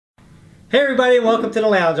Hey everybody, welcome to the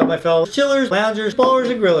lounge, all my fellow chillers, loungers, ballers,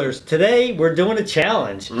 and grillers. Today we're doing a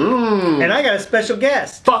challenge, and I got a special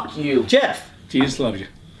guest. Fuck you, Jeff. Jesus loves you.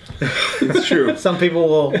 It's true. Some people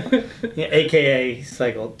will, AKA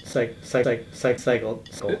Cycle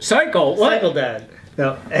Dad.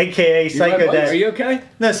 No, AKA Psycho Dad. Are you okay?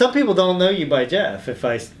 No, some people don't know you by Jeff. If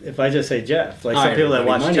I just say Jeff, like some people that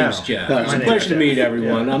watch the channel. My name's Jeff. It's a pleasure to meet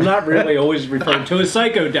everyone. Yeah. I'm not really always referred to as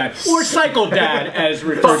Psycho Dad or Cycle Dad as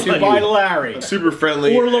referred to by Larry. Super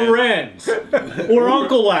friendly. Or Lorenz. Or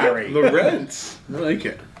Uncle Larry. Lorenz. I like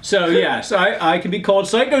it. So yes, I can be called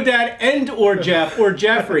Psycho Dad and or Jeff or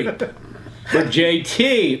Jeffrey or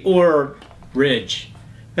JT or Ridge.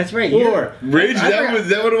 That's right. Or Ridge, was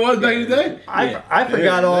that what it was back in the day? I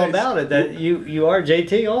forgot all about it. That you are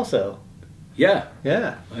JT also. Yeah.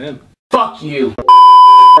 Yeah. I am. Fuck you.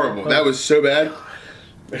 Horrible. That was so bad.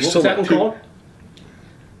 What's that one called?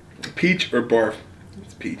 Peach or barf?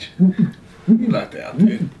 It's peach. Knocked out,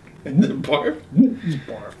 dude. Is it barf? It's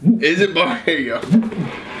barf. Is it barf? Here you go.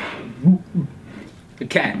 The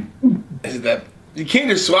cat. Is it that? You can't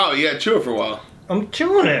just swallow. You gotta chew it for a while. I'm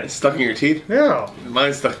chewing it. It's stuck in your teeth? Yeah.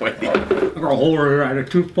 Mine's stuck in my teeth. I got a hole where I had a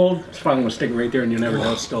tooth pulled. It's probably gonna stick right there, and you never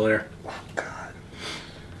know it's still there. Oh God.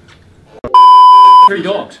 3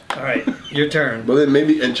 dogs. All right, your turn. Well then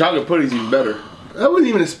maybe, and chocolate pudding's even better. That wasn't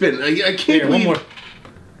even a spin. I can't Here, believe. one more.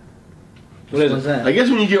 What is What's it? that? I guess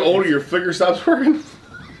when you get older, your flicker stops working.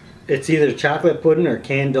 It's either chocolate pudding or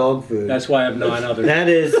canned dog food. That's why I have 9 others. That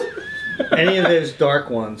is any of those dark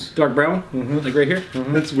ones. Dark brown? Like right here?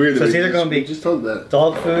 That's weird. So it's either going to be just told that.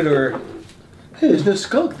 dog food or Hey, there's no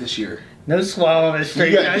skunk this year. no swallowing it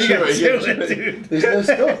straight. You got You chew got it, chew you got it, chew dude. it. There's no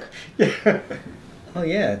skunk. Yeah. Oh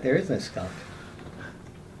yeah, there is no skunk.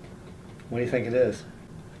 What do you think it is?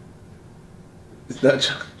 It's not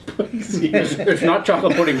chocolate pudding. It's not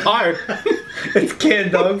chocolate pudding pie. It's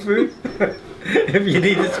canned dog food. If you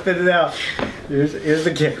need to spit it out, here's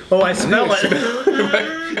the can. Oh, I smell it.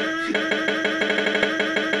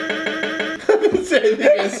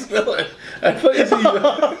 I smell it. I thought you said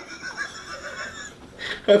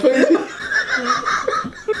I thought you said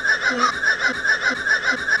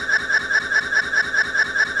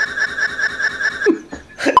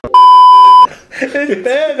It's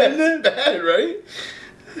bad, isn't it? bad, right?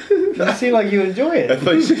 You seem like you enjoy I it.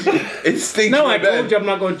 thought you said it stinks. No, really I told bad. you I'm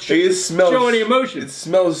not going to Show any emotion. It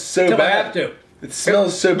smells so Until bad. I have to. It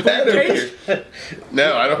smells so bad over here.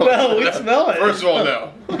 No, I don't. No, we smell it. First of all,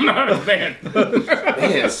 no. I'm not a fan.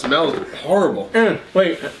 Man, it smells horrible.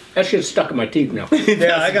 Wait, that shit's stuck in my teeth now.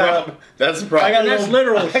 Yeah, I got. That's the problem. I got That's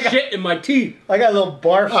literal shit in my teeth. I got a little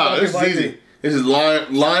barf. Oh, stuck this in my is easy. This is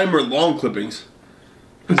lime or long clippings.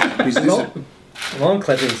 Long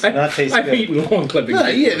clippings, not taste I good. eat long clippings.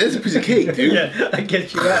 Yeah, that's a piece of cake, dude. Yeah, I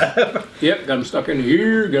get you that. Yep, got them stuck in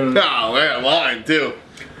here. Got them. Oh, yeah, lime too.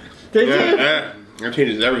 Did you? Yeah, that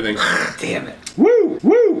changes everything. Damn it. Woo,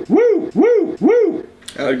 woo, woo, woo, woo.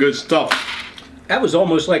 Good stuff. That was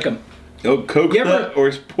almost like a. No coconut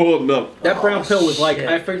or spoiled milk. That brown pill was like, shit.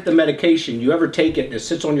 I forget the medication. You ever take it and it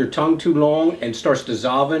sits on your tongue too long and starts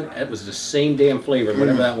dissolving? It was the same damn flavor,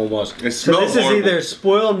 whatever that one was. It So smells this is horrible. either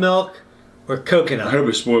spoiled milk or I coconut. hope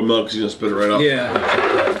it's spoiled milk because he's gonna spit it right off.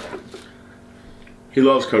 Yeah. He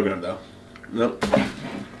loves coconut though. Nope.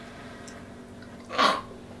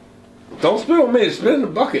 Don't spit on me. Spit in the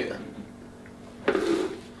bucket.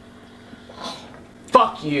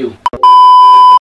 Fuck you.